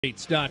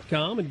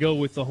States.com and go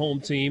with the home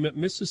team at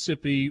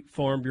Mississippi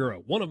Farm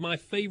Bureau. One of my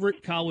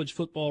favorite college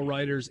football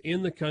writers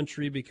in the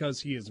country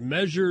because he is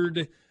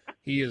measured,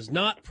 he is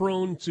not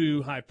prone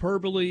to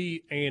hyperbole,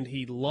 and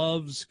he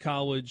loves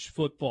college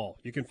football.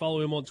 You can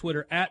follow him on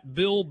Twitter at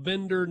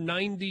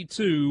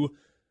BillBender92,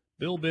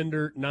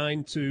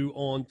 BillBender92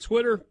 on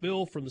Twitter.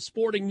 Bill from the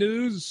Sporting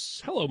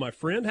News. Hello, my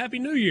friend. Happy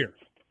New Year.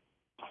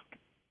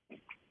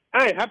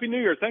 Hey, Happy New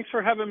Year. Thanks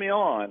for having me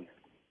on.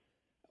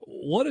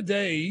 What a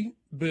day,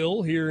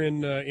 Bill, here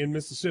in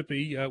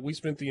Mississippi. We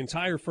spent the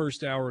entire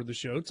first hour of the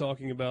show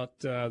talking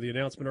about the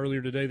announcement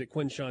earlier today that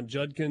Quinshon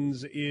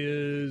Judkins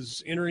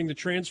is entering the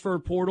transfer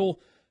portal.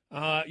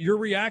 Your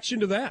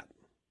reaction to that?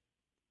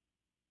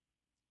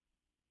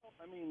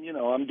 I mean,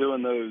 I'm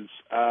doing those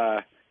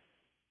top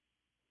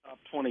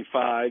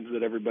 25s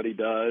that everybody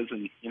does,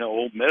 and,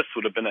 Ole Miss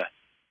would have been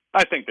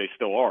I think they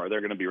still are.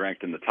 They're going to be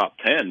ranked in the top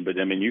 10, but,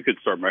 I mean, you could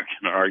start making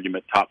an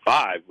argument top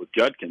 5 with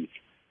Judkins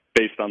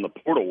based on the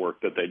portal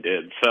work that they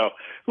did. So a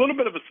little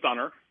bit of a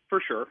stunner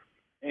for sure.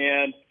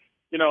 And,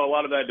 a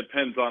lot of that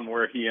depends on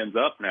where he ends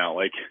up now.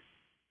 Like,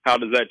 how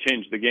does that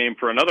change the game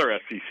for another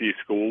SEC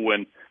school?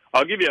 When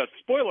I'll give you a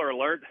spoiler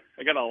alert,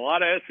 I got a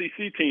lot of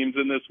SEC teams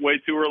in this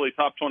way too early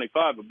top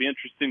 25. It'll be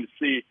interesting to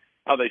see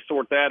how they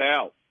sort that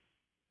out.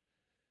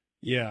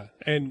 Yeah,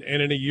 and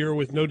in a year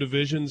with no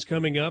divisions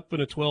coming up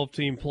and a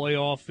 12-team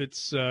playoff, it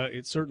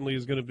certainly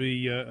is going to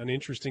be an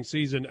interesting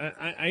season.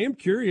 I am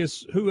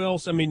curious who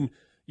else. I mean,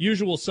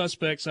 usual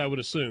suspects, I would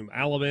assume.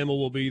 Alabama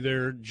will be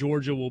there.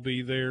 Georgia will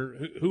be there.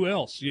 Who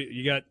else?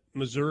 You got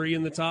Missouri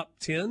in the top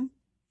 10?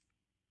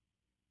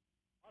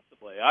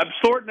 Possibly. I'm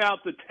sorting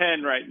out the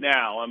 10 right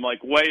now. I'm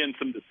weighing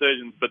some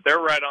decisions, but they're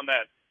right on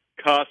that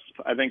cusp.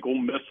 I think Ole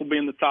Miss will be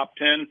in the top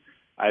 10.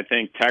 I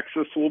think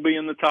Texas will be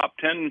in the top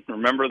 10.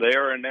 Remember, they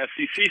are an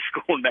SEC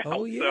school now.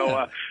 Oh, yeah.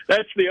 So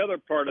that's the other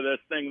part of this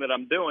thing that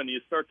I'm doing. You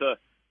start to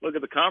look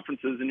at the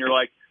conferences, and you're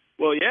like,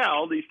 well, yeah,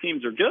 all these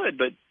teams are good,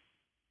 but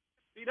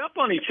beat up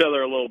on each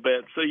other a little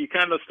bit. So you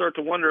kind of start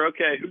to wonder,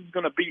 okay, who's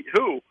going to beat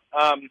who?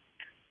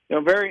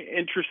 Very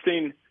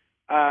interesting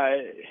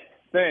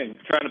thing,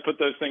 trying to put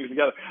those things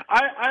together.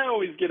 I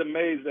always get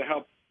amazed at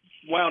how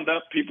wound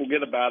up people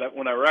get about it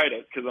when I write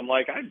it, because I'm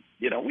like,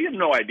 we have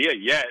no idea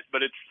yet,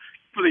 but it's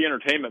for the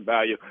entertainment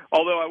value.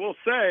 Although I will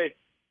say,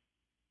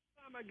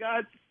 oh my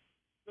God,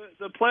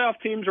 the playoff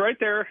team's right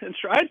there. And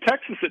I had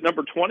Texas at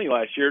number 20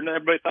 last year, and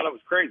everybody thought it was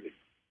crazy.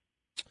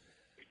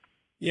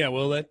 Yeah,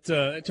 well, that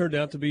turned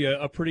out to be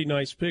a pretty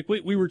nice pick.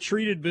 We were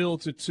treated, Bill,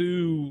 to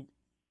two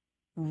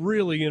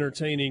really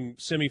entertaining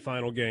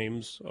semifinal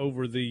games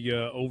over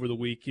the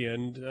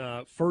weekend.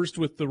 First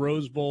with the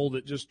Rose Bowl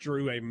that just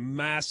drew a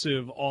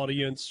massive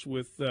audience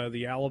with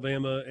the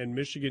Alabama and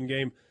Michigan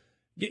game.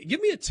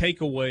 Give me a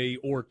takeaway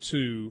or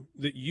two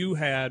that you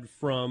had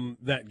from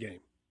that game.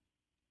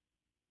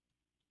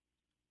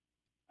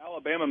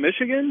 Alabama,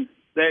 Michigan,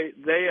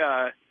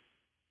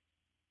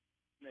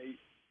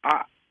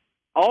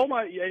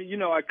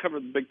 I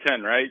covered the Big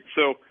Ten, right?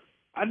 So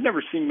I'd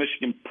never seen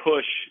Michigan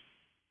push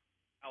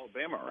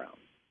Alabama around,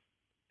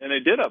 and they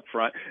did up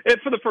front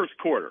for the first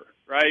quarter,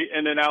 right?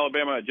 And then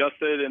Alabama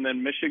adjusted, and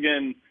then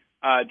Michigan,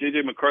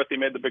 J.J. McCarthy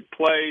made the big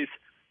plays.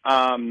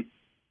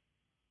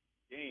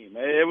 Game.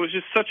 It was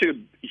just such a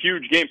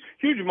huge game,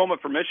 huge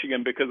moment for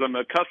Michigan because I'm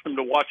accustomed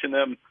to watching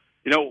them.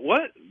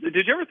 What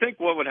did you ever think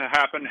what would have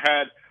happened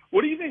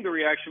what do you think the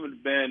reaction would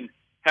have been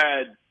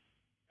had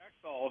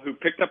Axel, who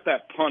picked up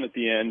that punt at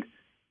the end,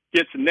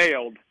 gets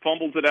nailed,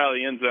 fumbles it out of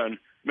the end zone,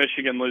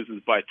 Michigan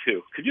loses by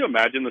 2? Could you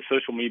imagine the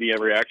social media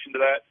reaction to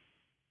that?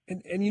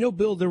 And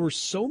Bill, there were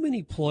so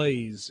many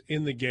plays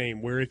in the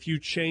game where if you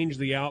change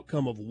the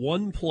outcome of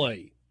one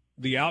play,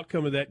 the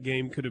outcome of that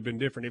game could have been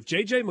different. If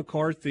J.J.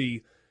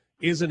 McCarthy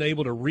isn't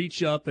able to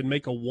reach up and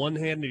make a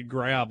one-handed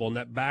grab on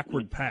that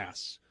backward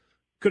pass,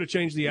 could have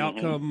changed the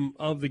outcome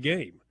of the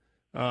game.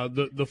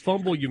 The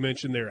fumble you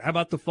mentioned there. How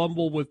about the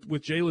fumble with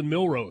Jalen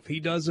Milroe? If he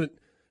doesn't,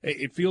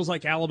 it feels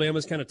like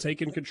Alabama's kind of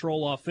taking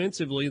control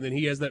offensively, and then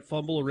he has that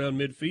fumble around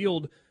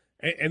midfield,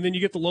 and then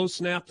you get the low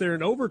snap there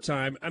in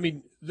overtime. I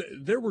mean,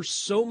 there were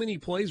so many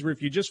plays where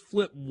if you just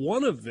flip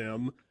one of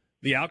them,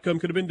 the outcome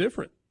could have been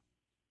different.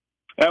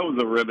 That was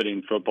a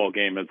riveting football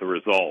game as a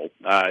result,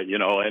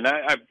 and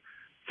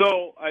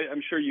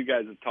I'm sure you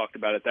guys have talked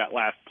about it, that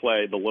last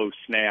play, the low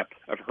snap.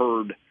 I've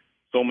heard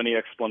so many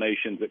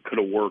explanations. It could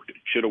have worked. It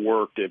should have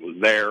worked. It was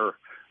there.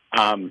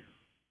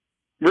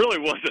 Really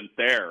wasn't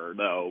there,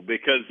 though,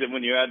 because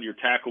when you had your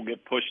tackle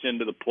get pushed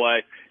into the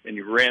play and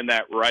you ran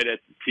that right at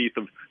the teeth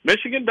of –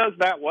 Michigan does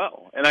that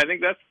well. And I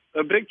think that's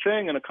a big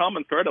thing and a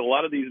common thread of a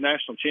lot of these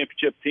national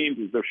championship teams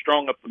is they're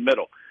strong up the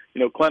middle.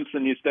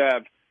 Clemson used to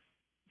have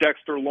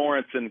Dexter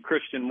Lawrence and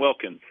Christian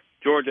Wilkins.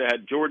 Georgia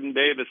had Jordan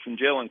Davis and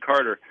Jalen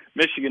Carter.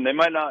 Michigan, they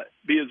might not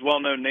be as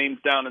well-known names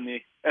down in the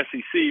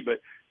SEC,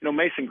 but,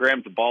 Mason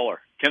Graham's a baller.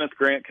 Kenneth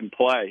Grant can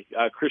play.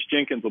 Chris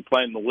Jenkins will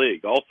play in the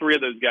league. All three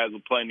of those guys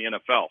will play in the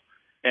NFL.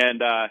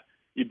 And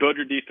you build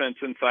your defense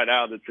inside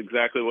out. That's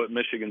exactly what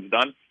Michigan's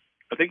done.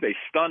 I think they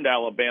stunned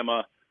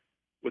Alabama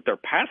with their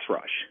pass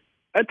rush.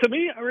 To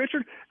me,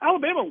 Richard,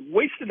 Alabama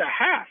wasted a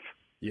half.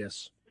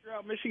 Yes. Figure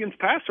out Michigan's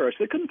pass rush.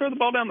 They couldn't throw the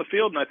ball down the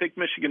field, and I think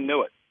Michigan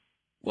knew it.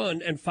 Well,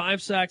 and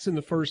 5 sacks in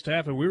the first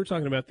half, and we were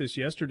talking about this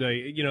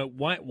yesterday. You know,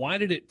 why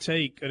did it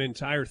take an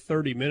entire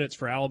 30 minutes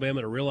for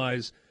Alabama to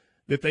realize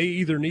that they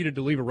either needed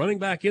to leave a running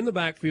back in the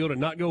backfield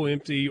and not go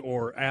empty,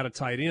 or add a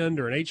tight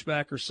end or an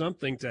H-back or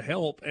something to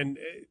help and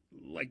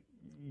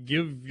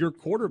give your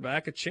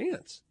quarterback a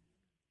chance?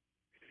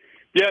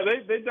 Yeah,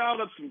 they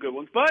dialed up some good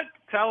ones. But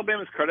to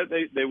Alabama's credit,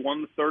 they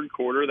won the third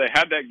quarter. They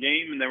had that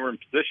game, and they were in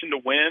position to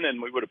win,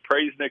 and we would have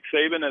praised Nick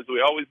Saban, as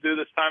we always do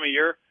this time of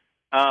year.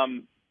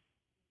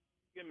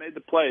 He made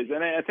the plays,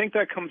 and I think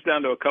that comes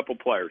down to a couple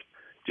players.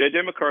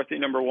 J.J. McCarthy,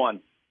 number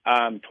one,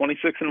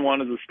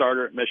 26-1 as a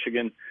starter at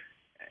Michigan.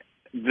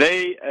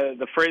 They,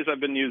 the phrase I've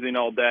been using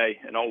all day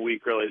and all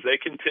week really is they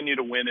continue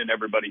to win in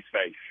everybody's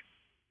face.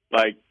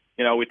 Like,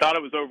 you know, we thought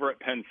it was over at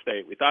Penn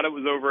State. We thought it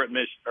was over at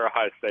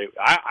Ohio State.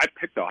 I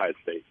picked Ohio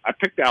State. I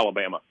picked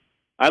Alabama.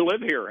 I live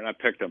here, and I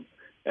picked them.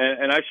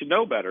 And I should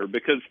know better,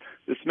 because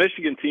this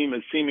Michigan team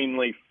is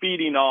seemingly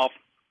feeding off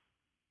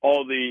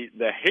all the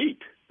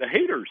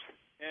haters.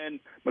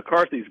 And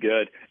McCarthy's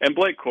good. And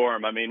Blake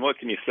Corum, I mean, what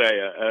can you say?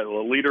 A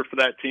leader for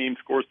that team,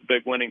 scores the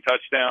big winning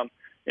touchdown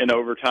in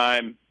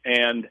overtime.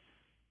 And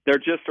they're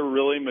just a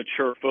really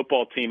mature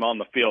football team on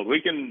the field. We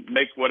can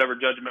make whatever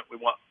judgment we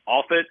want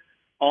off it.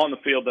 On the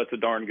field, that's a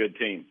darn good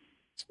team.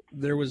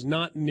 There was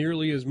not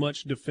nearly as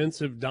much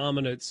defensive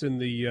dominance in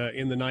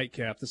the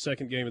nightcap, the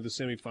second game of the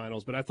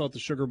semifinals, but I thought the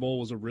Sugar Bowl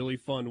was a really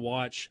fun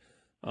watch.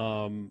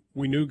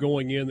 We knew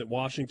going in that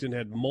Washington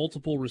had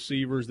multiple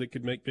receivers that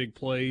could make big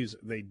plays.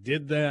 They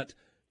did that.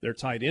 Their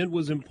tight end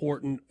was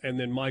important, and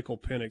then Michael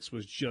Penix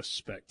was just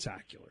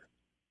spectacular.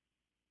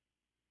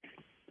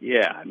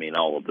 Yeah, I mean,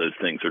 all of those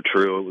things are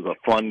true. It was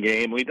a fun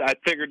game. I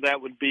figured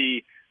that would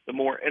be the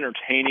more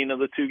entertaining of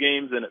the two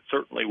games, and it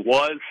certainly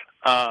was.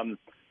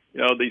 You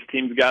know, these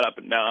teams got up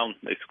and down.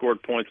 They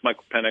scored points.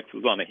 Michael Penix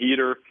was on a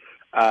heater.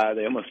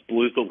 They almost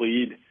blew the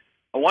lead.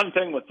 One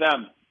thing with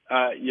them,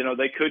 you know,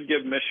 they could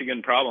give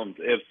Michigan problems.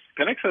 If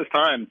Penix has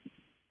time,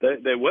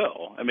 they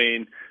will. I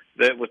mean,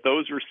 that with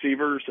those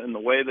receivers and the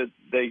way that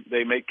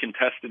they make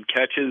contested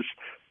catches,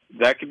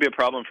 that could be a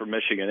problem for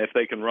Michigan if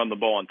they can run the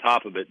ball on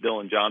top of it.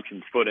 Dylan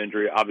Johnson's foot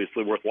injury,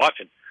 obviously worth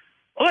watching.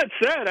 Well, that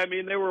said, I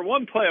mean, they were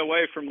one play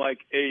away from like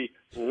a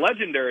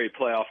legendary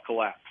playoff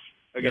collapse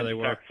against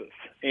Texas.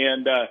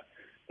 And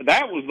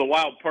that was the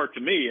wild part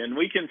to me. And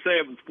we can say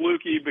it was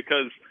fluky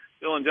because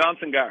Dylan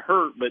Johnson got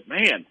hurt, but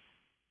man,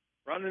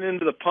 running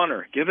into the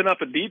punter, giving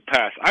up a deep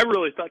pass. I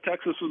really thought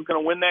Texas was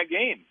going to win that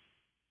game.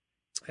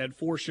 Had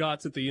 4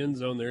 shots at the end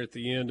zone there at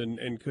the end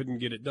and couldn't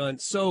get it done.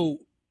 So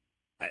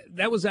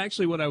that was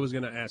actually what I was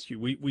going to ask you.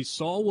 We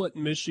saw what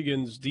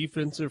Michigan's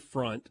defensive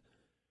front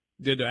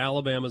did to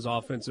Alabama's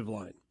offensive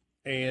line.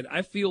 And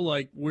I feel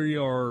like we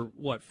are,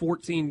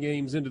 14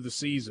 games into the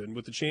season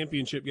with the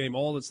championship game,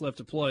 all that's left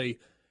to play.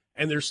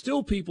 And there's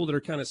still people that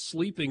are kind of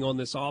sleeping on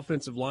this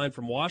offensive line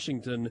from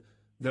Washington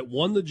that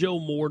won the Joe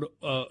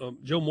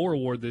Moore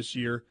Award this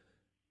year.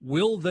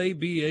 Will they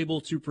be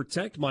able to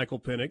protect Michael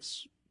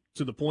Penix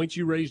to the point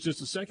you raised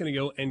just a second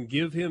ago and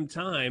give him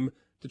time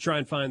to try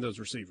and find those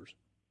receivers?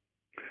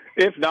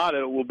 If not,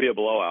 it will be a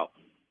blowout.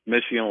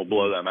 Michigan will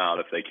blow them out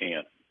if they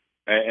can't.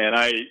 And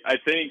I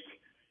think,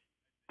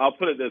 I'll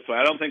put it this way,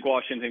 I don't think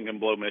Washington can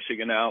blow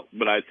Michigan out,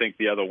 but I think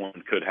the other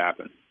one could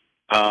happen.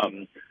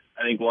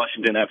 I think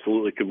Washington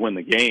absolutely could win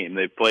the game.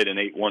 They've played in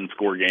 8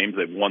 one-score games.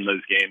 They've won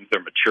those games.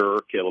 They're mature,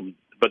 Caleb.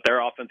 But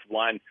their offensive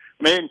line,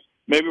 I mean,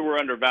 maybe we're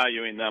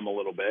undervaluing them a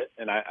little bit,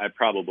 and I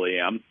probably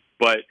am.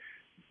 But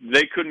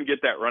they couldn't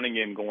get that running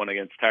game going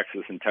against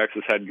Texas, and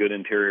Texas had good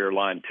interior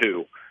line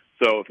too.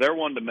 So if they're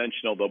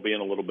one-dimensional, they'll be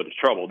in a little bit of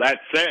trouble. That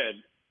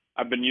said,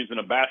 I've been using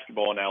a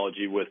basketball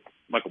analogy with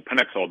Michael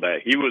Penix all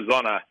day. He was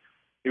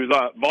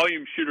a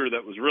volume shooter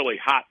that was really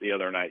hot the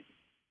other night.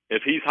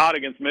 If he's hot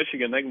against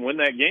Michigan, they can win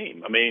that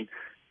game. I mean,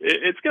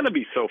 it's going to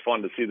be so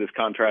fun to see this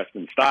contrast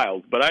in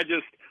styles. But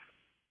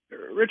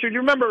Richard, you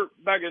remember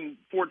back in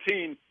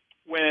 2014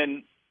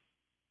 when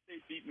they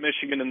beat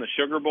Michigan in the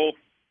Sugar Bowl?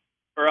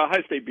 Or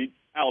Ohio State beat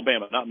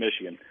Alabama, not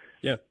Michigan.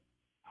 Yeah.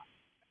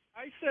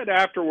 I said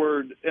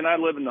afterward, and I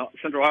live in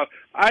Central Ohio,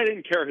 I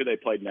didn't care who they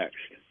played next.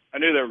 I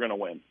knew they were going to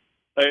win.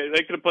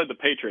 They could have played the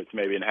Patriots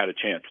maybe and had a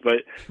chance.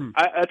 But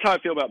that's how I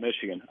feel about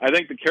Michigan. I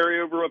think the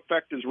carryover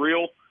effect is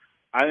real.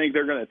 I think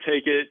they're going to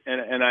take it,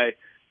 and I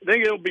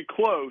think it'll be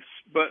close,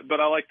 but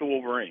I like the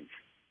Wolverines.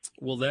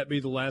 Will that be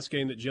the last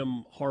game that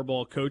Jim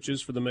Harbaugh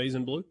coaches for the Maize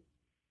and Blue?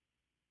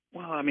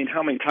 Well, I mean,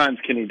 how many times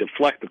can he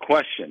deflect the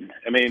question?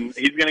 I mean,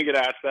 he's going to get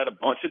asked that a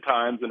bunch of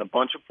times in a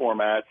bunch of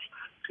formats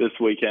this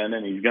weekend,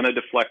 and he's going to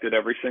deflect it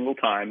every single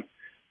time.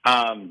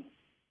 I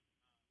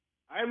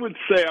would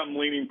say I'm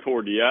leaning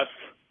toward yes,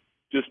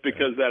 just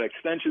because that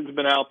extension's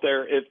been out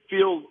there. It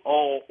feels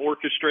all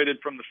orchestrated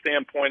from the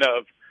standpoint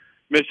of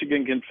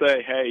Michigan can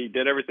say, hey, he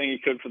did everything he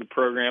could for the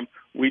program.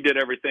 We did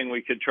everything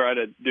we could try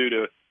to do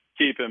to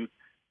keep him.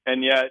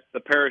 And yet the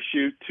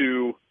parachute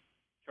to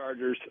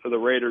Chargers or the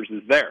Raiders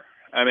is there.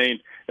 I mean,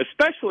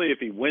 especially if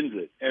he wins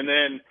it. And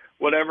then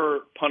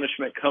whatever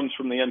punishment comes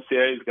from the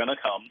NCAA is going to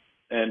come,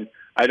 and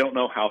I don't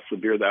know how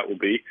severe that will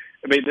be.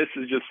 I mean, this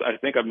is just, I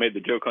think I've made the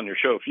joke on your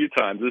show a few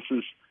times. This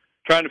is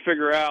trying to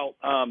figure out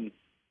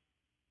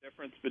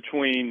difference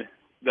between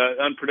the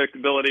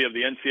unpredictability of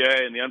the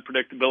NCAA and the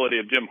unpredictability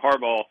of Jim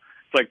Harbaugh.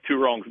 It's like two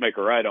wrongs make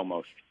a right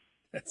almost.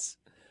 That's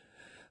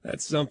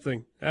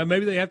something.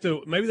 Maybe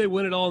they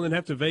win it all and then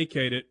have to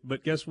vacate it.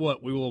 But guess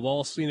what? We will have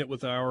all seen it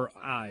with our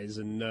eyes,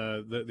 and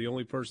the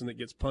only person that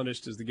gets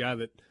punished is the guy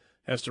that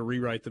has to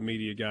rewrite the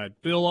media guide.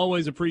 Bill,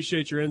 always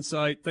appreciate your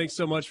insight. Thanks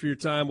so much for your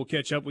time. We'll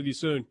catch up with you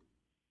soon.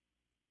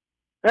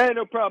 Hey,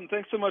 no problem.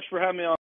 Thanks so much for having me on.